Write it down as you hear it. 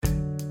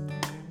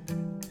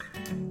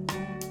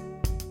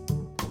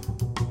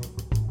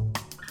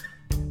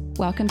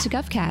Welcome to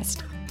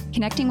GovCast,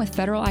 connecting with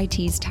federal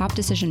IT's top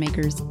decision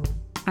makers.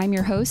 I'm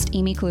your host,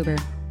 Amy Kluber.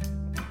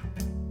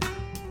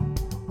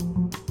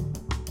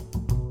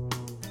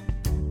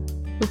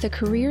 With a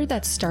career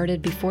that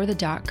started before the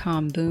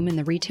dot-com boom in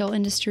the retail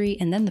industry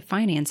and then the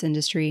finance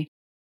industry,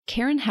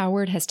 Karen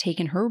Howard has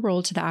taken her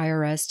role to the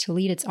IRS to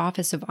lead its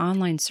Office of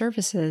Online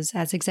Services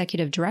as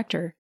Executive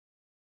Director.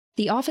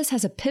 The office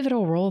has a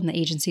pivotal role in the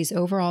agency's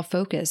overall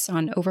focus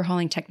on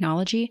overhauling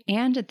technology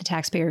and the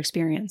taxpayer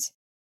experience.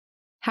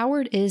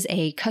 Howard is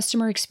a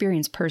customer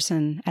experience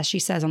person, as she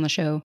says on the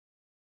show.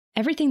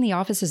 Everything the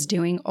office is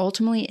doing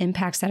ultimately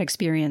impacts that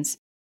experience,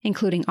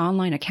 including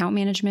online account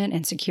management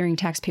and securing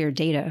taxpayer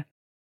data.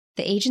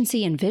 The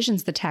agency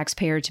envisions the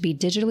taxpayer to be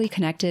digitally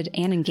connected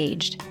and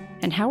engaged,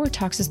 and Howard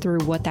talks us through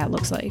what that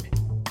looks like.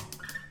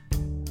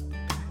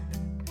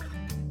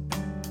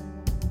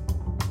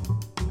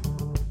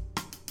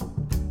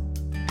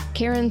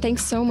 Karen,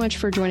 thanks so much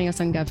for joining us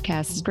on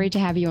GovCast. It's great to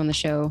have you on the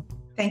show.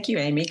 Thank you,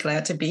 Amy.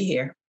 Glad to be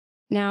here.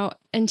 Now,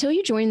 until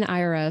you joined the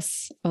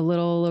IRS a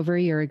little over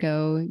a year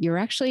ago, you were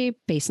actually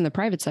based in the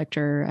private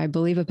sector. I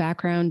believe a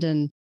background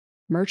in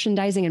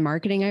merchandising and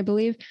marketing, I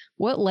believe.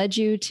 What led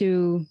you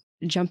to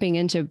jumping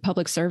into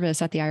public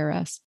service at the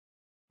IRS?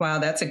 Wow,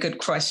 that's a good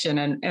question,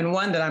 and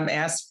one that I'm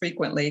asked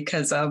frequently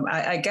because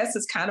I guess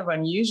it's kind of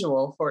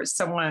unusual for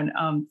someone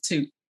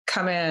to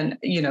come in,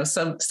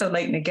 so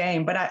late in the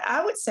game. But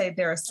I would say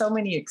there are so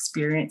many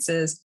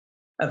experiences,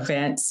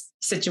 events,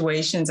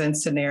 situations, and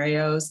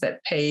scenarios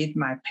that paved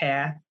my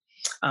path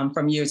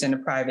from years in the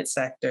private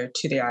sector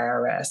to the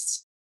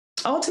IRS.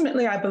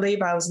 Ultimately, I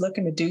believe I was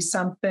looking to do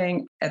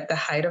something at the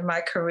height of my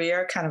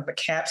career, kind of a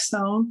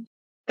capstone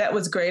that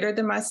was greater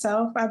than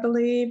myself, I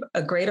believe,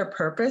 a greater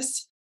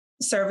purpose,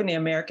 serving the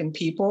American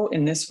people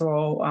in this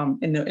role,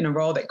 in a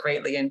role that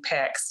greatly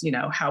impacts,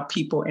 how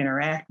people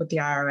interact with the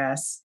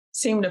IRS,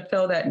 seem to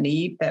fill that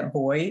need, that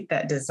void,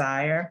 that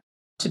desire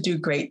to do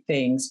great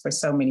things for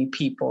so many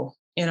people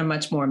in a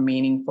much more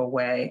meaningful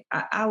way.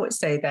 I would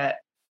say that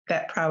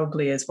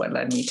probably is what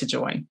led me to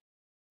join.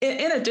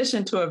 In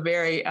addition to a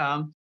very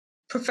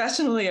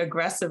professionally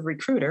aggressive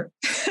recruiter.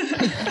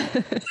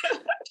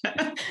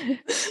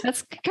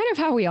 That's kind of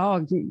how we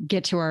all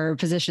get to our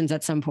positions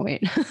at some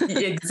point.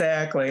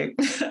 Exactly.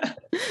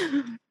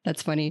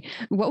 That's funny.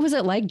 What was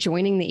it like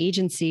joining the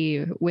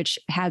agency, which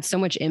had so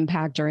much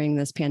impact during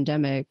this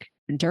pandemic,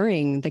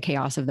 during the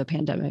chaos of the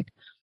pandemic?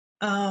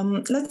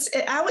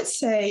 I would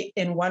say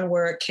in one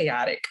word,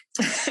 chaotic,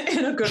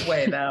 in a good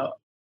way, though.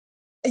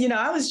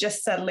 I was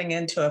just settling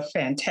into a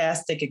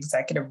fantastic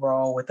executive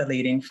role with a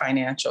leading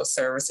financial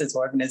services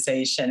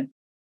organization.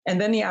 And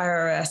then the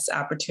IRS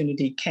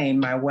opportunity came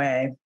my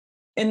way.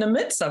 In the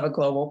midst of a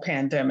global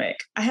pandemic,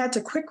 I had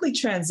to quickly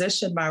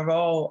transition my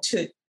role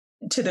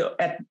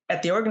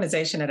at the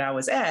organization that I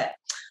was at,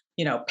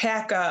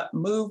 pack up,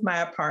 move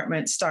my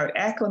apartment, start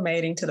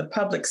acclimating to the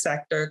public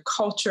sector,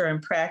 culture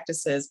and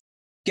practices,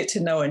 get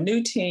to know a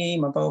new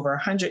team of over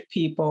 100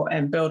 people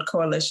and build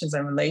coalitions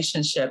and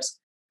relationships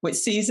with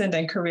seasoned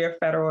and career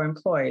federal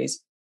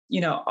employees.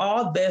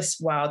 All this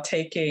while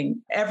taking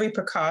every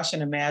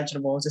precaution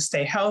imaginable to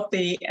stay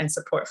healthy and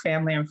support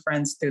family and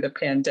friends through the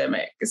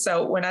pandemic.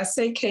 So when I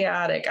say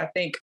chaotic,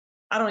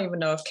 I don't even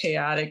know if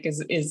chaotic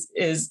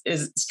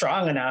is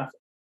strong enough.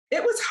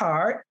 It was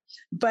hard,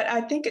 but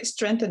I think it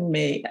strengthened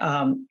me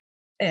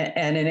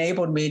and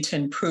enabled me to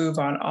improve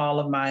on all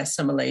of my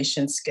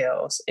assimilation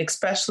skills,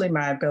 especially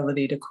my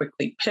ability to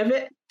quickly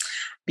pivot,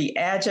 be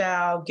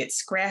agile, get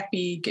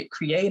scrappy, get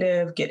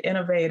creative, get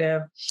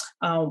innovative,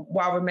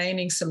 while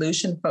remaining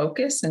solution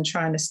focused and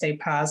trying to stay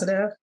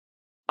positive.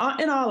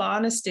 In all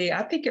honesty,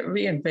 I think it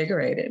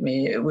reinvigorated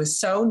me. It was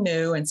so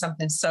new and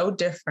something so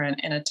different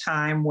in a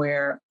time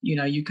where,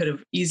 you could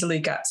have easily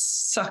got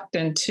sucked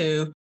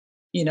into,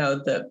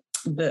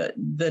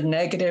 the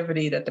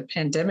negativity that the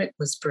pandemic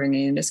was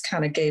bringing. This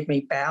kind of gave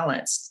me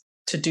balance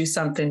to do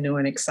something new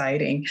and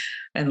exciting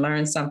and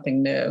learn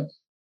something new.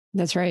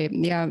 That's right.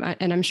 Yeah.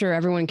 And I'm sure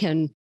everyone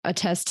can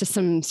attest to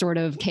some sort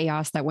of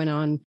chaos that went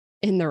on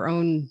in their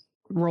own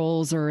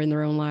roles or in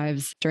their own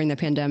lives during the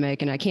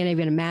pandemic. And I can't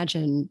even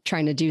imagine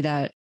trying to do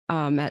that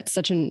at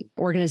such an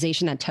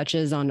organization that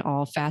touches on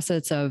all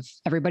facets of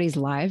everybody's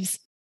lives.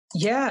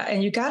 Yeah.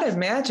 And you got to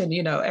imagine,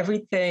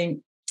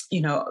 everything,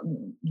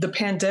 the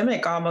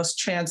pandemic almost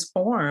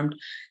transformed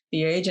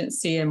the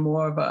agency in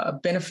more of a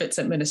benefits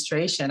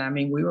administration. I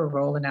mean, we were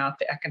rolling out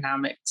the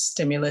economic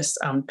stimulus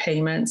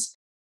payments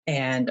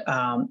and,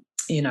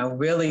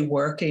 really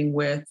working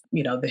with,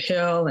 the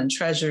Hill and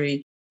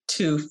Treasury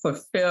to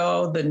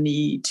fulfill the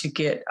need to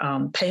get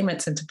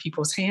payments into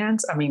people's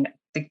hands. I mean,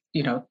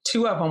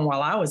 two of them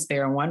while I was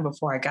there and one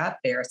before I got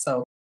there.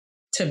 So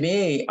to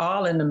me,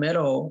 all in the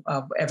middle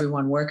of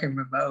everyone working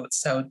remote.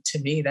 So to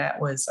me, that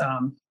was,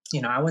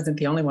 I wasn't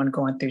the only one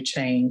going through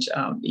change.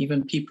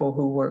 Even people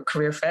who were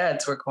career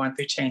feds were going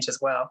through change as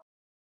well.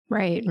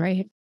 Right,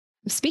 right.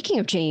 Speaking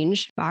of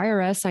change, the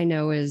IRS, I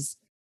know, is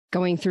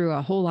going through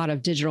a whole lot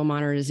of digital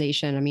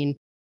modernization. I mean,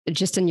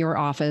 just in your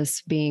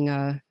office being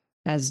a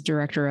as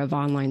director of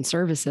online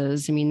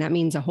services. I mean, that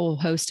means a whole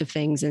host of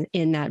things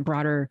in that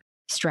broader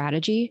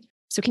strategy.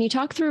 So can you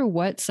talk through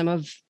what some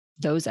of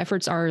those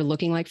efforts are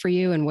looking like for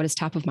you and what is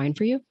top of mind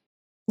for you?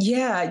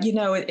 Yeah,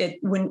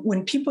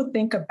 when people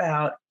think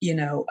about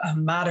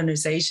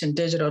modernization,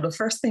 digital, the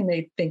first thing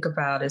they think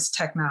about is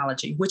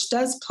technology, which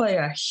does play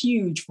a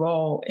huge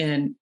role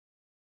in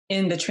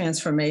the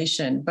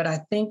transformation. But I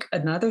think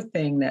another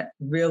thing that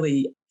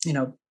really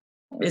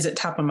is at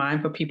top of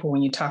mind for people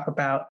when you talk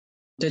about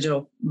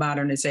digital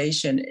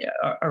modernization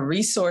are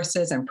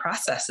resources and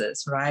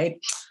processes, right?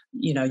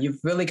 You've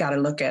really got to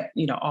look at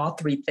all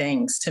three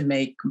things to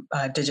make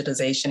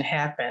digitalization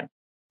happen.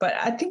 But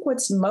I think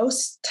what's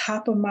most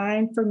top of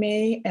mind for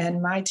me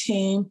and my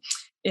team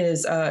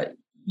is,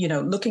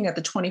 looking at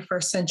the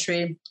 21st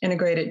Century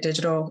Integrated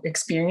Digital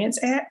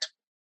Experience Act,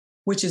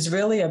 which is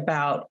really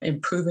about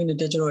improving the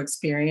digital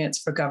experience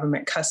for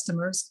government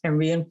customers and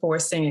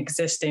reinforcing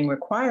existing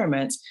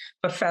requirements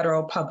for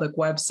federal public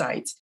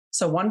websites.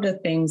 So one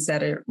of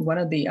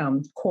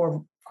the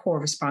core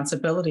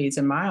responsibilities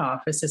in my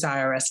office is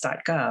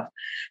irs.gov.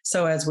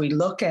 So as we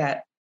look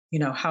at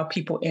how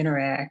people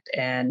interact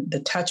and the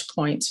touch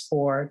points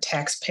for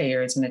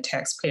taxpayers and the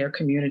taxpayer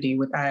community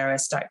with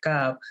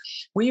irs.gov,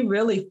 we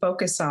really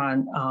focus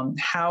on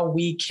how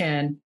we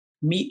can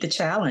meet the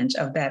challenge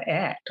of that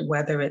act,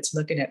 whether it's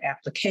looking at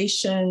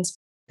applications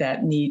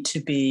that need to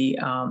be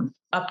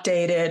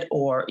updated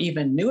or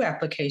even new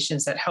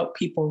applications that help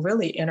people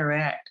really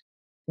interact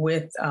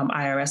with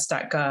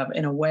irs.gov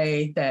in a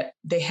way that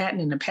they hadn't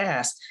in the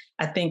past.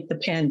 I think the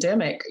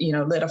pandemic,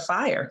 lit a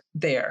fire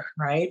there,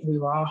 right? We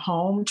were all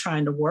home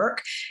trying to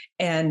work,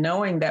 and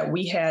knowing that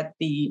we had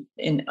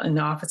in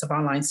the Office of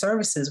Online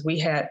Services, we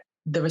had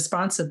the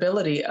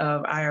responsibility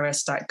of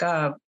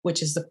irs.gov,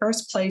 which is the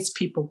first place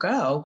people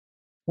go.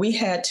 We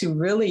had to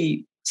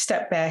really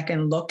step back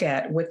and look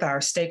at, with our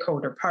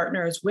stakeholder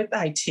partners, with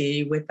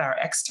IT, with our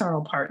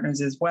external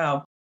partners as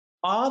well,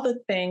 all the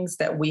things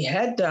that we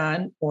had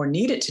done or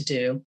needed to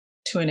do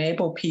to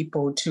enable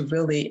people to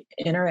really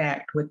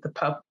interact with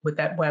with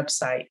that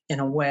website in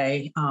a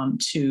way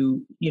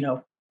to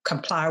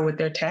comply with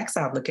their tax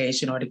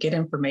obligation, or to get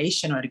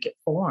information, or to get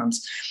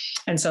forms.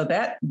 And so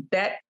that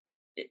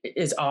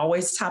is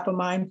always top of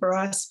mind for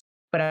us.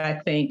 But I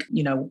think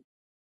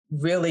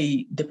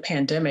really the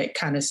pandemic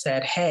kind of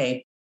said,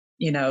 hey,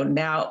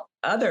 now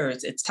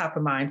it's top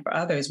of mind for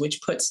others,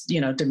 which puts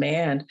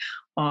demand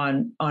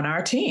on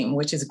our team,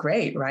 which is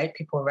great, right?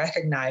 People are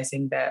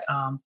recognizing that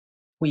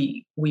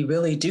we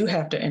really do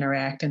have to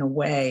interact in a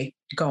way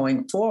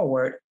going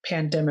forward,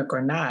 pandemic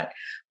or not,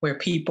 where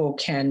people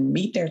can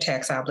meet their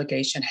tax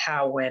obligation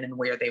how, when, and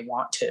where they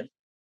want to.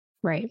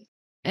 Right.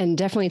 And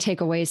definitely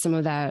take away some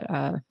of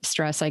that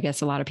stress, I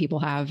guess, a lot of people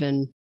have,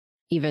 and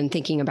even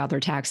thinking about their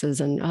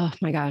taxes and, oh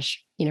my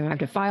gosh, I have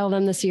to file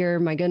them this year.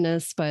 My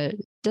goodness, but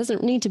it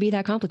doesn't need to be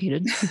that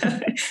complicated.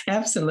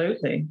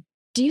 Absolutely.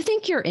 Do you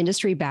think your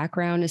industry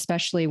background,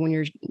 especially when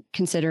you're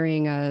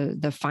considering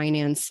the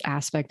finance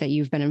aspect that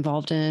you've been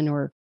involved in,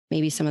 or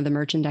maybe some of the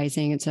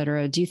merchandising, et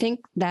cetera, do you think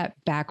that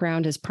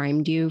background has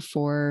primed you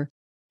for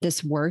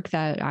this work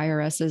that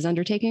IRS is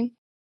undertaking?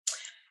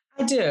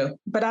 I do,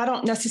 but I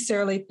don't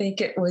necessarily think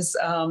it was,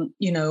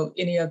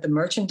 any of the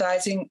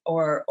merchandising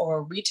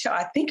or retail.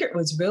 I think it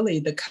was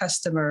really the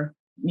customer.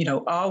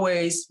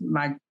 Always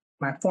my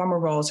former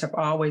roles have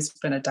always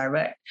been a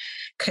direct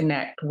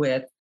connect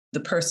with the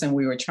person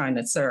we were trying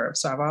to serve.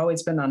 So I've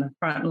always been on the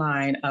front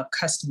line of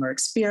customer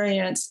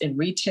experience in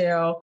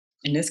retail,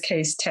 in this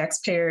case,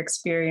 taxpayer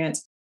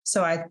experience.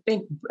 So I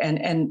think,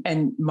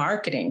 and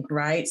marketing,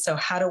 right? So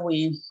how do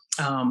we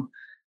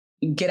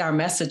get our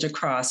message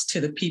across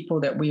to the people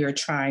that we are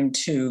trying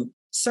to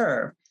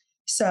serve?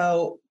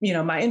 So,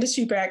 my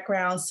industry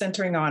background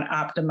centering on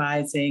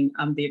optimizing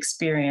the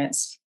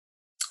experience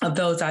of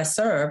those I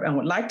serve and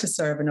would like to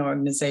serve an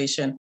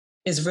organization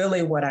is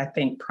really what I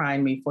think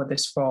primed me for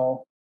this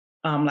role.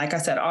 Like I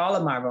said, all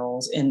of my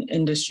roles in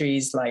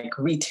industries like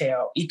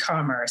retail,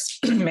 e-commerce,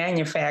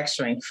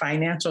 manufacturing,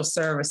 financial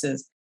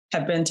services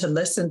have been to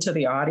listen to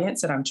the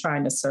audience that I'm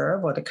trying to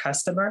serve, or the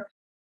customer,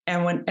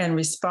 and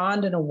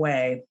respond in a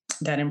way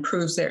that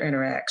improves their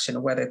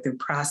interaction, whether through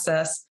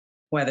process,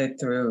 whether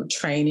through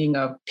training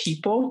of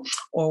people,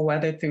 or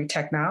whether through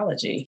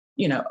technology.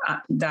 The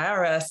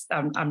IRS,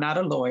 I'm not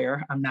a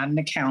lawyer, I'm not an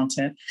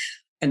accountant,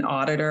 an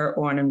auditor,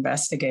 or an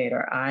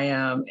investigator. I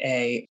am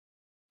a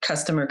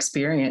customer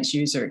experience,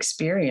 user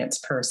experience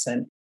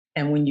person.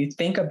 And when you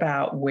think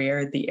about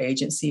where the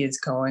agency is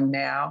going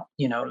now,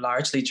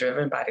 largely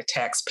driven by the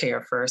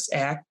Taxpayer First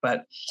Act,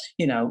 but,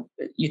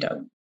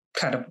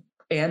 kind of,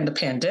 and the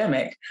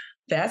pandemic,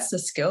 that's the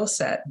skill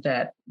set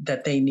that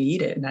they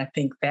needed. And I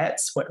think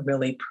that's what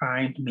really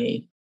primed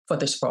me for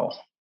this role.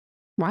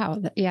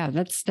 Wow. Yeah,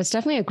 that's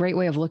definitely a great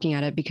way of looking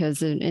at it,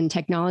 because in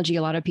technology,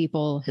 a lot of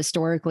people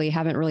historically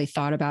haven't really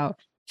thought about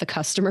the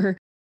customer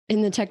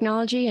in the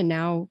technology. And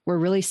now we're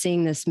really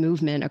seeing this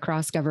movement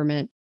across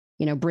government,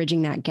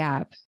 bridging that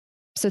gap.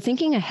 So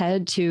thinking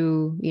ahead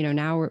to,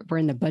 now we're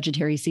in the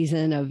budgetary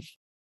season of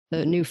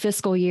the new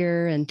fiscal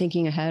year and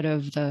thinking ahead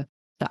of the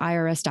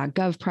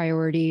IRS.gov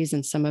priorities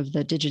and some of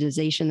the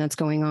digitization that's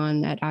going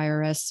on at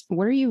IRS,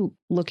 what are you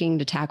looking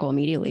to tackle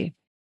immediately?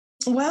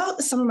 Well,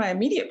 some of my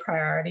immediate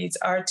priorities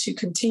are to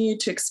continue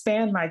to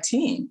expand my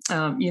team.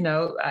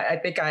 I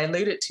think I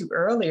alluded to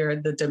earlier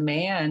the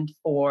demand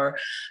for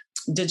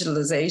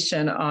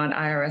digitalization on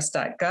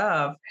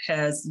IRS.gov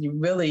has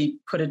really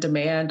put a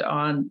demand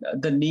on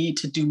the need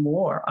to do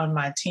more on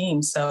my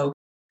team. So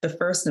the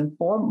first and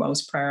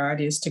foremost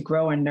priority is to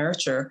grow and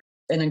nurture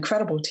an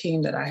incredible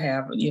team that I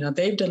have.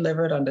 They've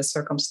delivered under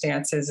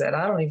circumstances that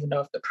I don't even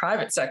know if the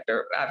private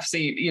sector I've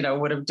seen,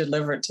 would have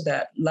delivered to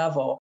that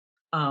level.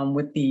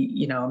 With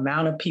the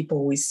amount of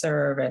people we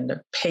serve and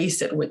the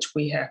pace at which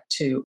we have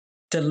to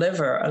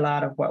deliver a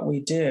lot of what we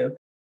do.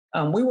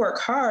 We work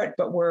hard,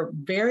 but we're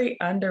very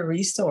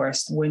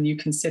under-resourced when you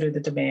consider the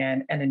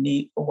demand and the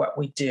need for what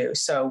we do.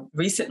 So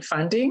recent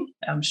funding,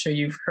 I'm sure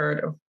you've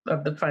heard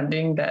of the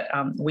funding that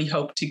we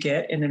hope to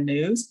get in the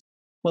news,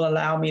 will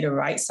allow me to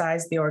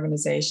right-size the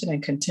organization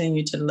and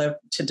continue to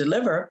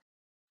deliver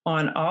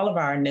on all of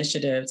our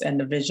initiatives and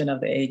the vision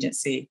of the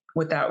agency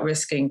without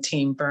risking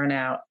team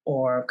burnout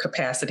or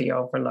capacity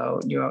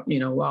overload.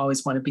 We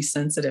always want to be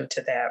sensitive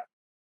to that.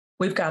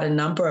 We've got a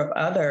number of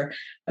other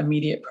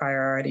immediate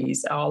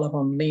priorities, all of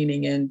them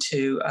leaning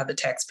into the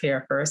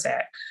Taxpayer First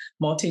Act,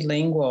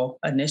 multilingual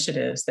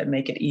initiatives that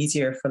make it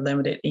easier for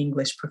limited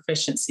English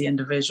proficiency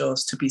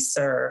individuals to be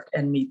served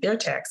and meet their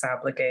tax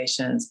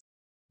obligations,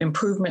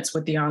 improvements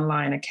with the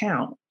online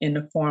account in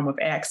the form of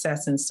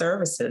access and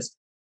services.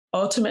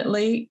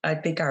 Ultimately, I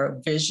think our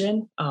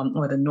vision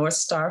or the North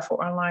Star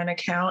for online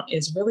account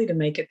is really to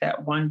make it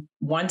that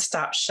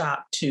one-stop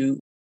shop to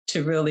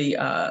really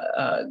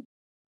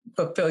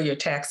fulfill your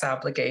tax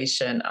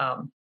obligation.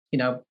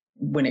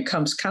 When it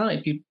comes kind of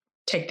like you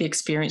take the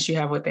experience you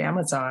have with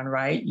Amazon,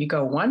 right? You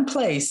go one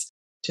place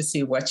to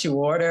see what you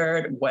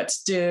ordered,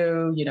 what's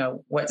due,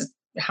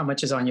 how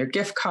much is on your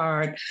gift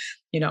card.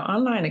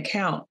 Online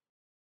account,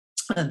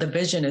 the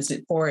vision is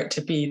for it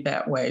to be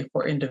that way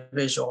for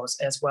individuals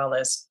as well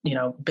as,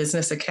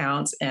 business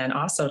accounts and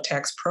also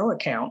tax pro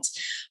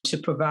accounts to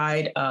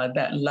provide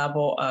that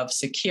level of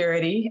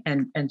security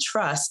and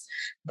trust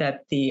that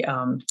the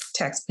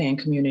taxpaying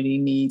community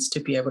needs to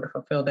be able to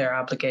fulfill their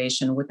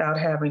obligation without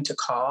having to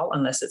call,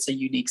 unless it's a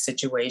unique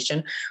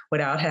situation,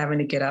 without having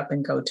to get up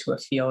and go to a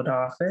field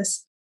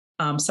office.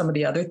 Some of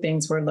the other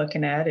things we're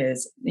looking at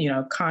is,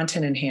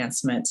 content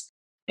enhancements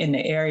in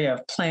the area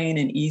of plain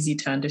and easy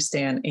to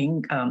understand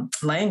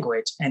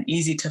language and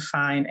easy to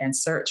find and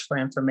search for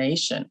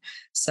information.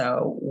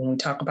 So when we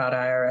talk about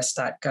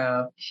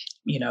IRS.gov,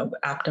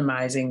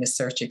 optimizing the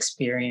search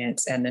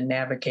experience and the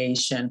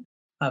navigation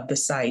of the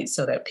site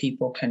so that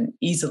people can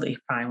easily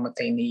find what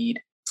they need.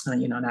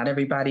 Not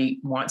everybody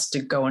wants to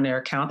go in their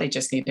account. They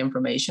just need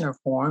information or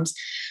forms.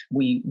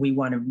 We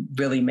want to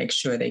really make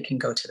sure they can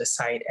go to the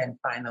site and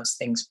find those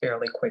things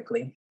fairly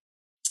quickly.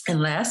 And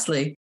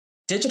lastly,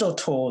 digital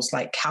tools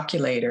like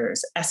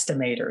calculators,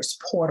 estimators,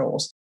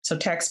 portals, so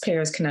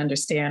taxpayers can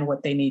understand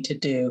what they need to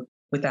do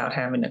without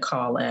having to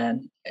call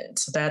in. And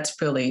so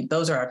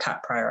those are our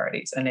top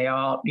priorities. And they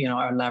all,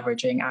 are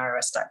leveraging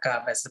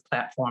IRS.gov as the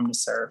platform to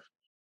serve.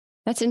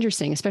 That's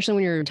interesting, especially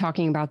when you're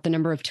talking about the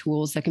number of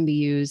tools that can be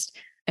used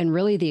and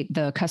really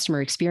the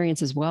customer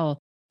experience as well.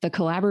 The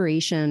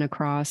collaboration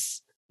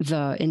across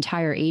the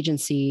entire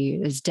agency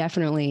is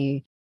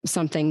definitely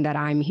something that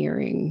I'm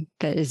hearing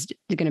that is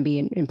going to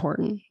be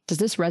important. Does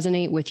this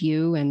resonate with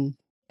you? And,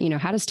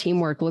 how does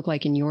teamwork look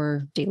like in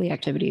your daily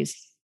activities?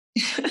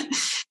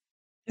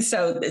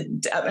 So,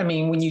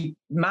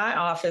 my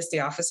office,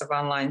 the Office of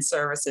Online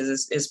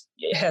Services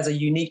has a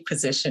unique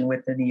position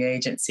within the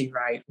agency,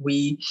 right?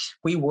 We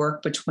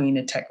work between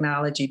the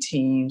technology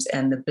teams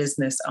and the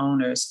business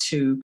owners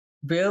to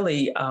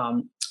really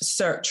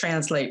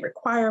translate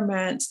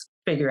requirements,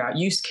 figure out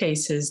use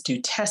cases, do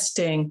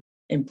testing,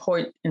 make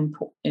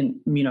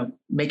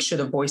sure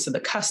the voice of the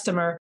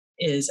customer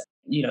is,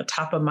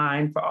 top of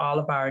mind for all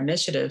of our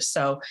initiatives.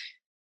 So,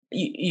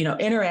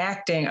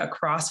 interacting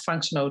across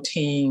functional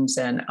teams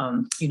and,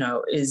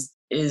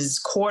 is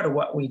core to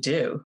what we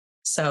do.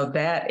 So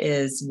that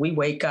is, we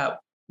wake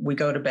up, we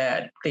go to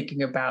bed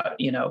thinking about,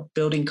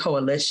 building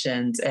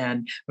coalitions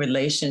and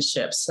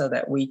relationships so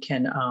that we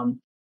can,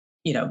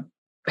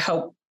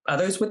 help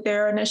others with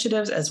their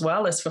initiatives, as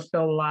well as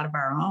fulfill a lot of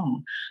our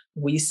own.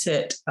 We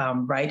sit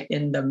right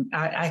in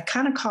I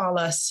kind of call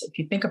us, if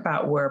you think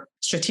about, we're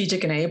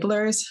strategic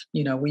enablers.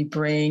 We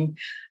bring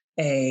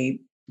a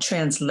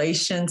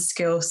translation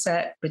skill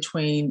set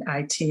between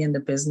IT and the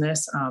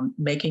business,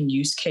 making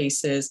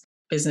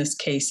business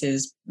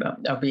cases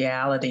a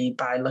reality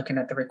by looking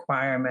at the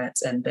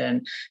requirements and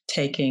then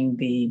taking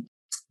the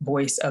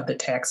voice of the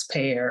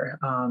taxpayer,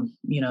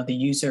 the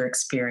user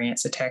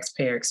experience, the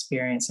taxpayer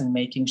experience, and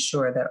making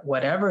sure that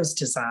whatever is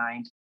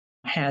designed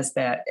has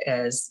that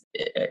as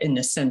in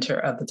the center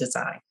of the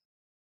design.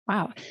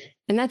 Wow.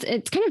 And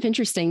it's kind of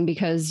interesting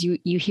because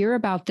you hear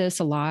about this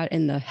a lot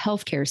in the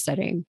healthcare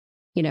setting,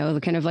 the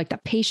kind of like the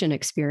patient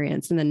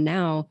experience. And then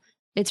now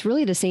it's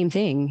really the same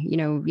thing.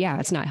 Yeah,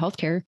 it's not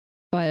healthcare,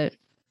 but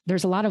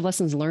there's a lot of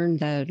lessons learned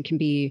that can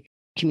be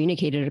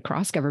communicated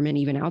across government,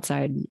 even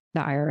outside the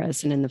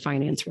IRS and in the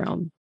finance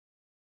realm.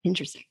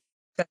 Interesting.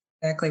 That's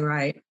exactly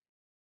right.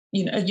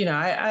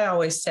 I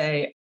always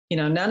say,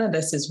 none of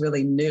this is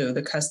really new.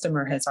 The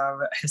customer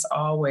has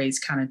always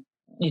kind of,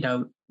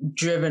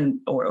 driven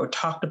or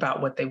talked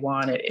about what they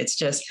wanted. It's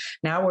just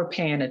now we're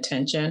paying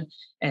attention,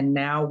 and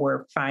now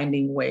we're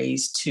finding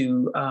ways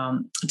to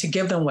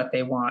give them what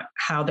they want,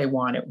 how they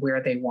want it,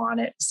 where they want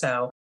it.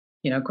 So,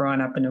 growing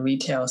up in the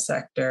retail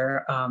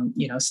sector,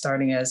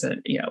 starting as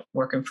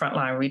working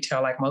frontline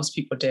retail like most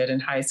people did in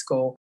high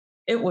school,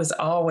 it was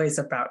always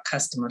about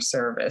customer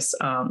service.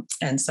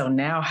 And so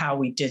now how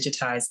we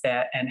digitize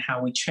that and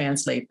how we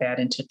translate that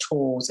into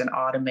tools and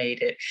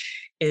automate it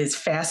is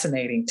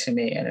fascinating to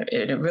me. And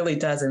it really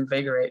does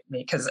invigorate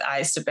me, because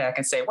I sit back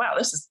and say, wow,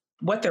 this is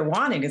what they're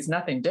wanting is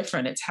nothing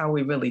different. It's how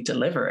we really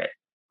deliver it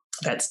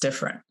that's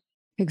different.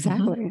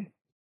 Exactly.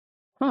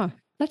 Mm-hmm. Huh.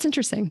 That's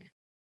interesting.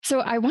 So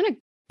I want to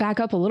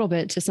back up a little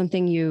bit to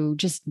something you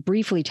just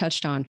briefly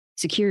touched on,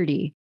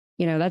 security.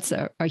 That's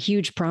a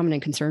huge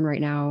prominent concern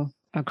right now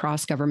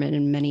across government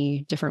in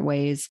many different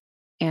ways.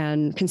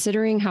 And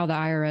considering how the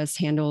IRS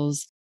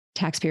handles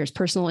taxpayers'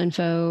 personal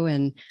info,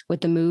 and with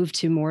the move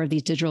to more of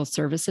these digital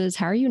services,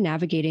 how are you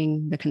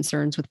navigating the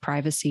concerns with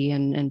privacy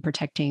and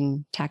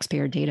protecting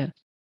taxpayer data?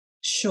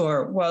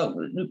 Sure. Well,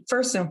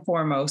 first and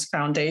foremost,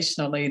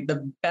 foundationally,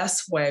 the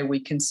best way we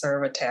can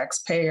serve a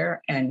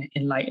taxpayer and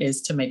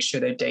is to make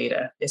sure their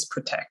data is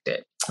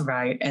protected,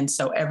 right? And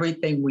so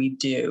everything we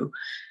do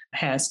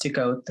has to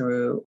go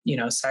through,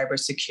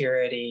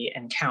 cybersecurity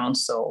and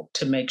counsel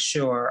to make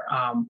sure,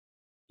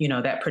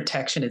 that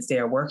protection is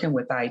there. Working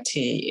with IT,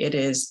 it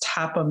is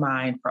top of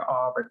mind for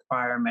all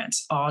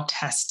requirements, all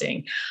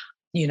testing.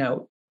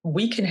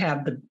 We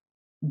can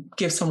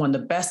give someone the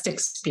best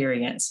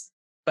experience,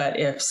 but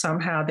if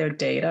somehow their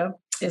data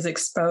is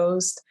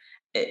exposed,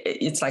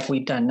 it's like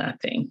we've done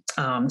nothing.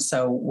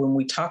 So when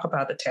we talk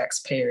about the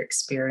taxpayer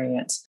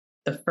experience,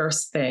 the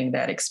first thing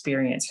that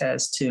experience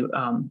has to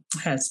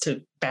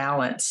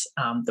balance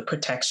the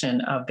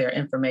protection of their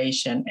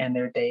information and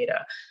their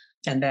data,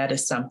 and that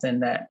is something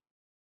that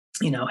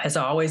has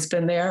always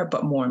been there.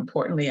 But more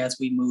importantly, as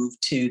we move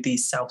to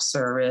these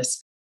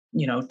self-service,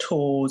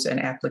 tools and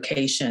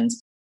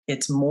applications,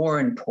 it's more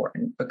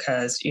important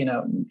because,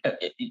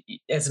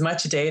 as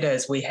much data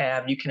as we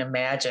have, you can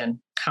imagine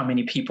how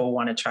many people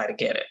want to try to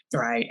get it,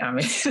 right? I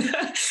mean,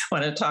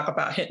 want to talk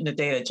about hitting the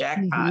data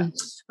jackpot,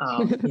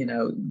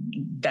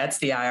 that's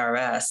the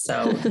IRS.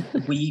 So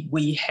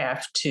we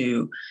have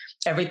to,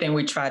 everything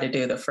we try to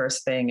do, the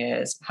first thing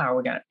is how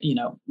we're going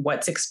to,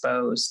 what's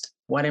exposed,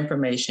 what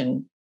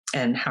information,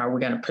 and how we're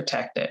going to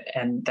protect it.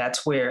 And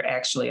that's where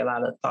actually a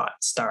lot of thought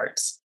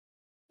starts.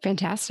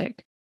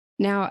 Fantastic.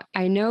 Now,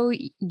 I know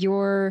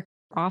your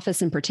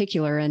office in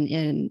particular,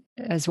 and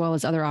as well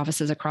as other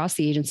offices across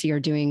the agency, are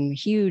doing a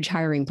huge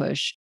hiring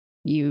push.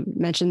 You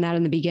mentioned that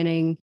in the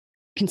beginning.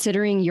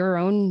 Considering your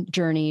own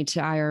journey to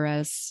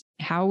IRS,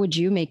 how would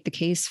you make the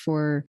case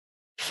for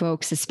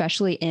folks,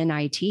 especially in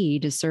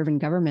IT, to serve in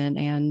government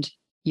and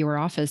your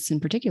office in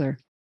particular?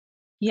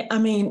 Yeah, I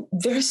mean,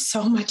 there's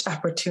so much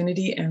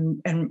opportunity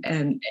and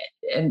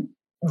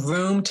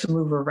room to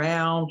move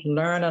around,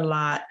 learn a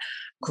lot,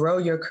 grow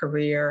your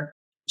career,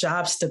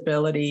 job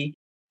stability.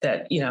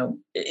 That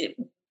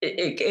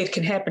it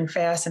can happen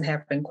fast and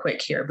happen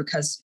quick here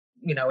because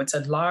it's a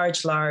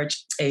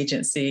large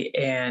agency,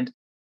 and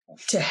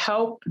to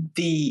help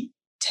the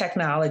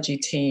technology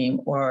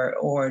team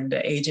or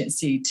the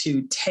agency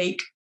to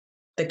take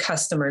the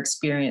customer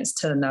experience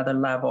to another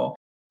level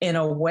in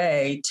a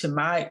way to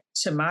my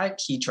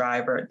key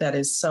driver that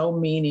is so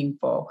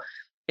meaningful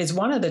is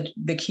one of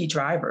the key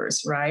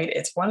drivers, right?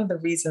 It's one of the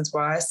reasons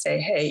why I say,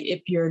 hey,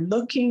 if you're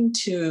looking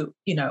to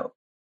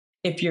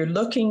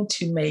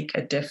make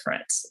a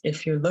difference,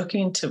 if you're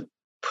looking to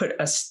put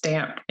a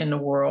stamp in the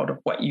world of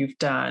what you've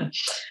done,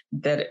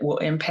 that it will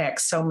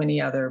impact so many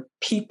other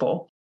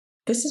people,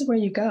 this is where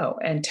you go.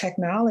 And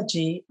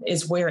technology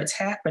is where it's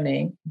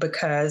happening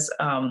because,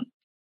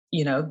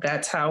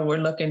 that's how we're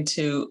looking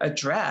to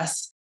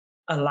address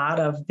a lot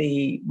of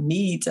the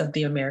needs of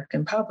the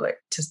American public,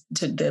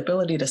 to the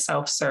ability to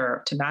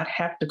self-serve, to not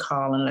have to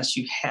call unless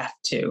you have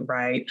to,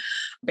 right?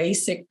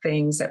 Basic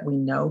things that we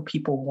know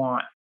people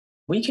want,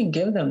 we can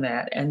give them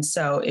that. And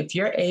so if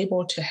you're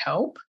able to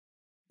help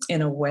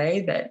in a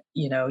way that,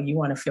 you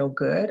want to feel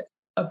good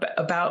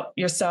about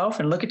yourself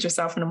and look at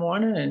yourself in the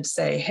morning and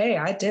say, hey,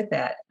 I did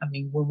that. I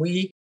mean, when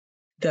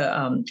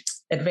the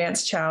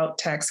advanced child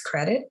tax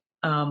credit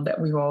that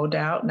we rolled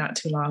out not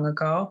too long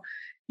ago,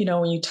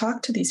 when you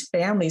talk to these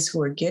families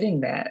who are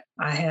getting that,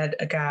 I had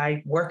a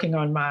guy working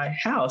on my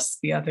house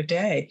the other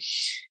day,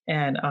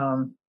 and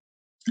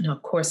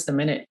of course, the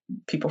minute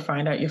people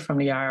find out you're from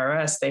the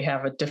IRS, they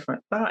have a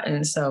different thought.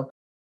 And so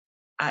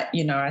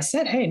I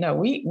said, hey, no,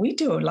 we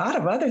do a lot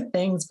of other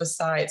things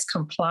besides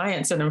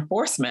compliance and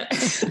enforcement.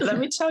 Let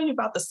me tell you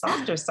about the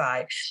softer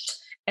side.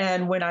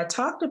 And when I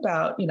talked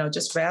about,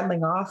 just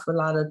rattling off a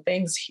lot of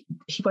things,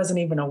 he wasn't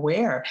even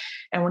aware.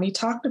 And when he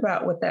talked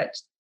about what that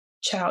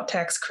child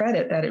tax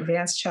credit, that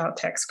advanced child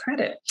tax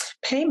credit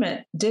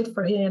payment did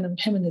for him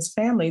and his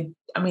family,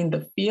 I mean,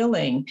 the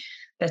feeling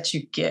that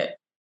you get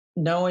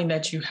knowing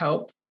that you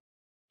help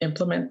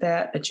implement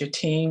that your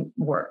team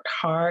worked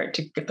hard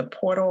to get the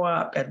portal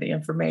up and the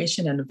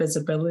information and the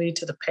visibility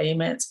to the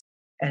payments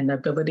and the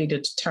ability to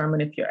determine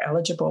if you're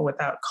eligible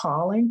without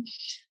calling,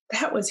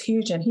 that was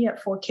huge. And he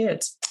had 4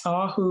 kids,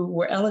 all who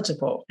were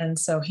eligible. And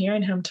so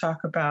hearing him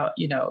talk about,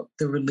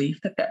 the relief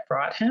that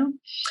brought him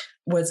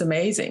was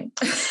amazing.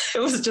 It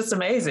was just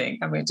amazing.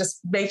 I mean, it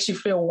just makes you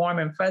feel warm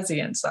and fuzzy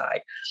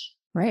inside.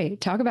 Right.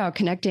 Talk about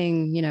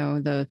connecting,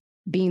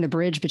 being the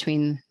bridge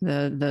between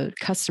the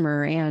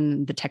customer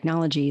and the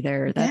technology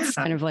there. That's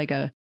kind of like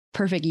a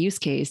perfect use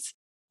case.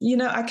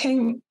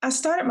 I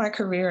started my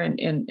career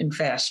in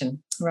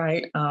fashion,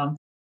 right?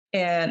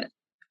 And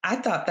I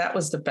thought that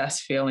was the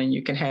best feeling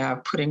you can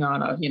have, putting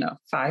on a,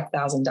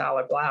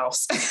 $5,000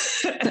 blouse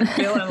and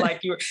feeling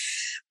like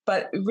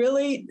but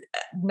really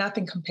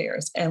nothing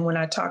compares. And when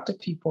I talk to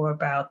people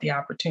about the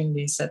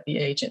opportunities that the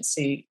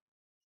agency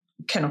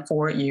can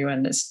afford you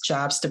and this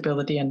job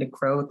stability and the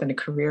growth and the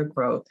career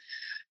growth,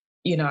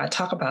 I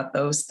talk about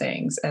those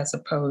things as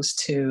opposed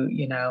to,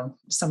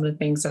 some of the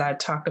things that I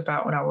talked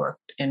about when I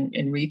worked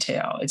in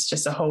retail. It's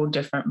just a whole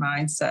different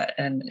mindset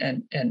and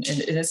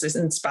it's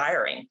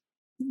inspiring.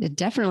 It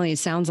definitely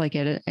sounds like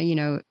it.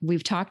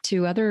 We've talked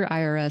to other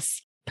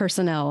IRS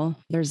personnel.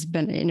 There's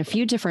been in a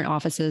few different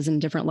offices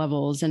and different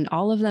levels, and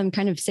all of them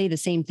kind of say the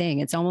same thing.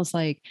 It's almost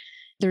like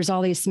there's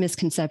all these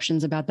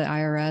misconceptions about the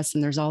IRS,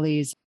 and there's all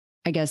these,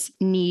 I guess,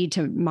 need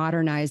to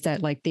modernize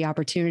that. Like the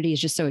opportunity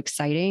is just so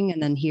exciting. And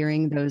then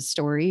hearing those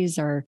stories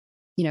are,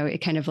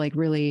 it kind of like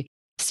really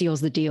seals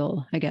the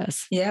deal, I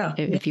guess. Yeah.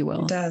 If you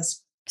will. It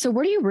does. So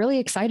what are you really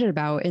excited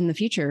about in the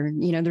future?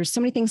 There's so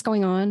many things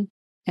going on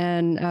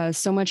and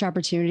so much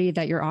opportunity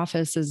that your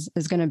office is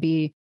going to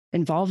be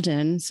involved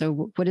in.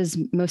 So what is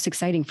most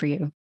exciting for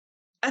you?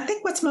 I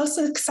think what's most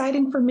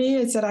exciting for me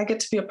is that I get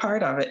to be a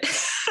part of it.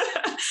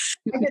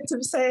 I get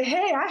to say,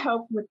 hey, I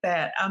helped with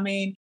that. I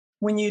mean,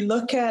 when you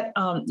look at,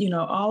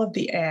 all of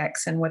the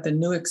acts and what the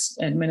new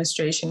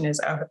administration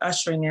is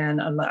ushering in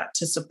a lot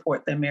to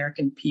support the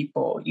American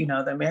people,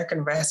 the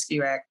American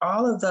Rescue Act,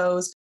 all of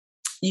those,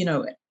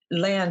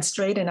 land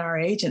straight in our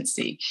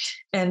agency.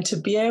 And to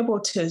be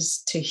able to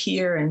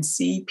hear and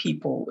see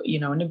people,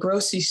 in the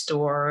grocery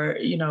store,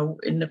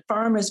 in the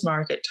farmer's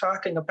market,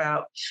 talking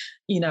about,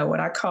 what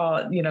I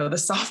call, the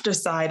softer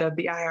side of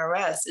the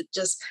IRS.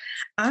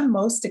 I'm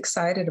most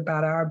excited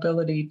about our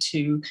ability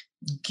to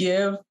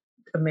give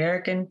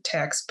American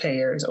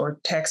taxpayers or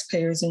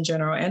taxpayers in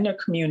general and their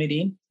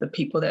community, the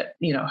people that,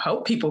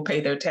 help people pay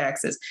their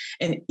taxes,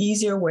 an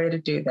easier way to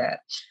do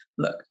that.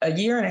 Look, a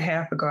year and a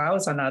half ago, I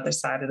was on the other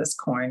side of this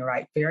coin,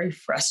 right? Very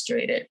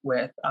frustrated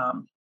with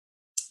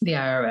the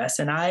IRS.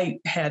 And I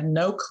had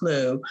no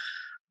clue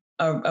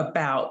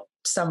about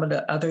some of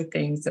the other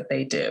things that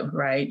they do,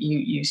 right?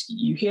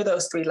 You hear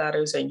those 3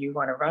 letters and you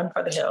want to run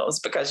for the hills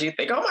because you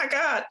think, oh my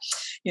God,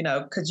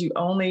 because you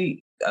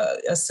only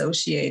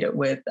associate it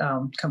with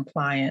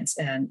compliance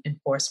and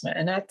enforcement.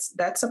 And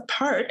that's a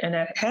part, and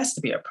that has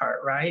to be a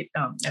part, right?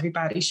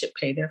 Everybody should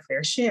pay their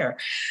fair share.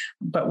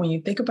 But when you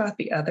think about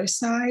the other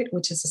side,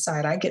 which is the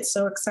side I get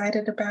so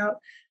excited about,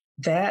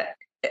 that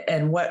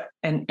and what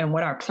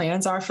our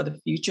plans are for the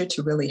future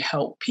to really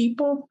help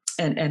people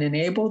and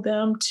enable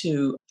them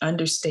to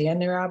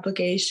understand their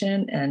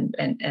obligation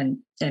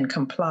and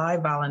comply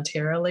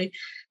voluntarily,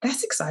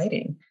 that's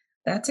exciting.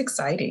 That's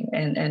exciting.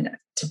 And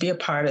to be a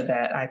part of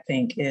that, I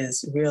think,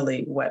 is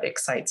really what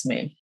excites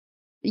me.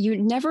 You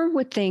never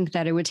would think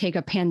that it would take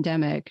a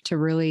pandemic to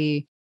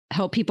really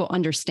help people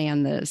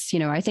understand this.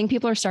 I think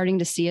people are starting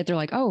to see it. They're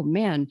like, oh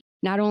man,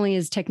 not only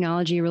is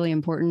technology really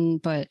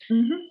important, but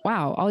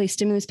wow, all these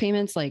stimulus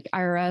payments like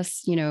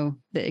IRS,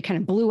 it kind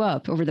of blew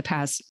up over the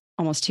past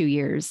almost 2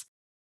 years.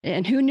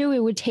 And who knew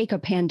it would take a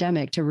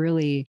pandemic to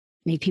really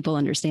make people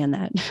understand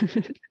that?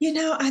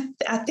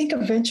 I think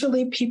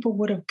eventually people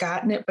would have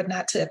gotten it, but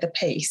not at the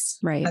pace.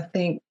 Right. I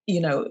think,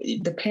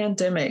 the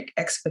pandemic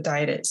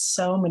expedited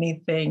so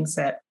many things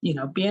that,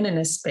 being in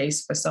this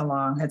space for so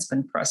long has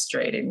been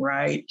frustrating,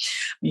 right?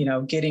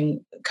 Look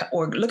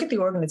at the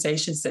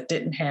organizations that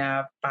didn't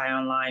have buy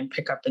online,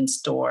 pick up in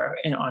store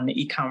and on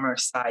the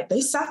e-commerce side.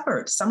 They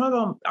suffered. Some of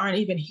them aren't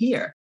even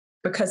here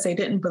because they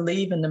didn't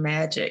believe in the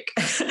magic.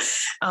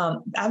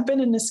 I've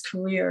been in this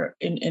career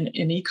in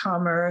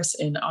e-commerce,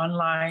 in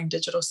online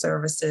digital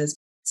services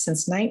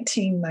since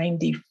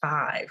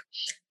 1995.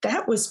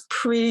 That was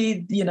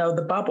pre,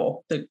 the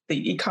bubble, the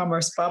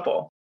e-commerce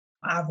bubble.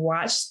 I've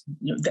watched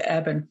the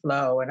ebb and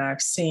flow, and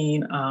I've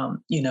seen,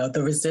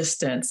 the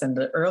resistance and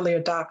the early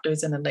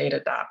adopters and the late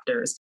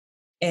adopters.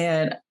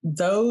 And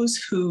those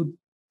who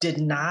did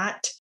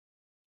not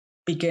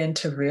begin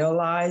to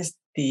realize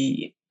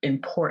the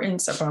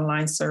importance of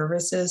online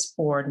services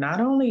for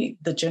not only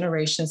the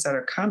generations that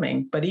are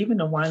coming, but even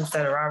the ones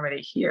that are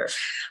already here,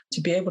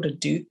 to be able to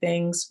do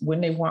things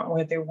when they want,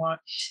 where they want.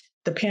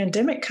 The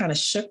pandemic kind of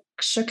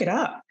shook it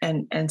up,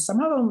 and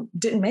some of them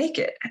didn't make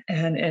it.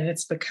 And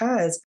it's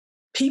because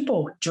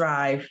people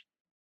drive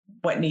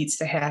what needs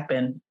to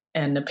happen.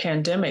 And the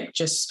pandemic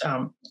just,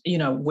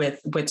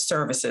 with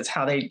services,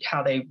 how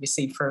they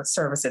receive for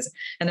services.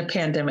 And the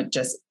pandemic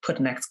just put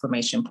an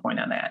exclamation point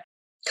on that,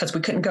 because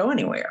we couldn't go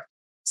anywhere.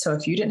 So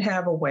if you didn't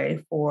have a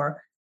way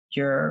for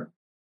your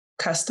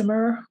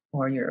customer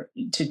or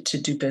to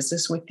do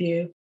business with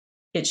you,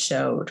 it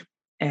showed.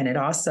 And it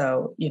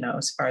also,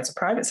 as far as the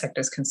private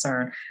sector is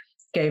concerned,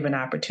 gave an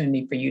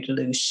opportunity for you to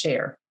lose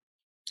share.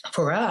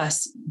 For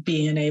us,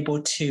 being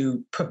able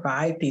to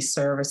provide these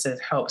services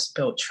helps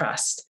build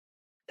trust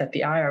that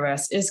the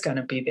IRS is going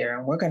to be there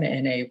and we're going to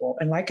enable.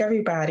 And like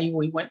everybody,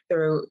 we went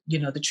through,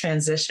 the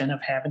transition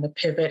of having to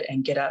pivot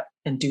and get up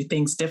and do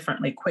things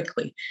differently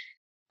quickly.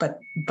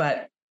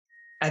 But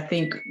I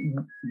think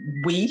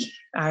we,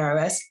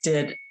 IRS,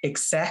 did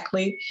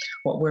exactly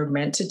what we're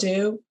meant to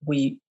do.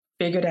 We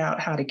figured out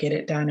how to get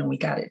it done, and we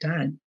got it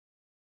done.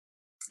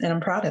 And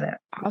I'm proud of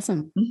that.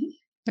 Awesome.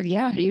 Mm-hmm.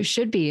 Yeah, you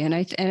should be. And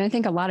I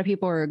think a lot of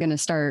people are going to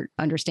start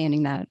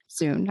understanding that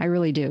soon. I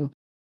really do.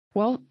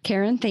 Well,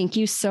 Karen, thank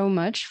you so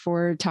much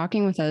for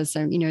talking with us.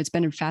 And, it's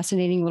been a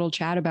fascinating little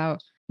chat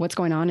about what's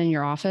going on in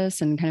your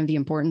office and kind of the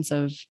importance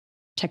of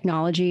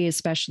technology,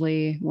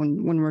 especially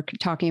when we're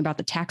talking about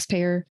the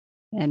taxpayer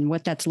and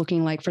what that's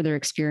looking like for their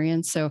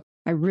experience. So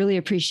I really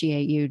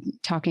appreciate you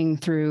talking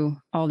through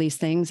all these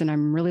things, and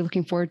I'm really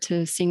looking forward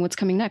to seeing what's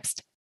coming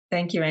next.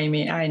 Thank you,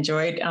 Amy. I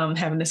enjoyed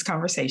having this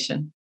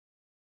conversation.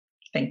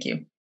 Thank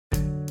you.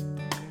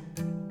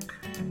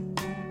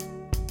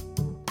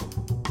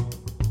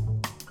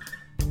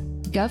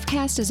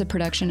 GovCast is a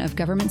production of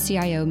Government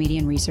CIO Media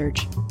and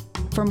Research.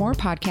 For more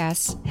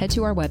podcasts, head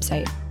to our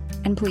website.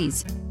 And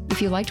please,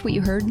 if you liked what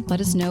you heard,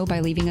 let us know by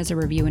leaving us a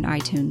review in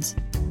iTunes.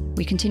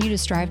 We continue to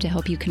strive to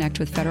help you connect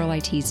with federal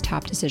IT's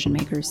top decision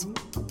makers.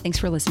 Thanks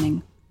for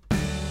listening.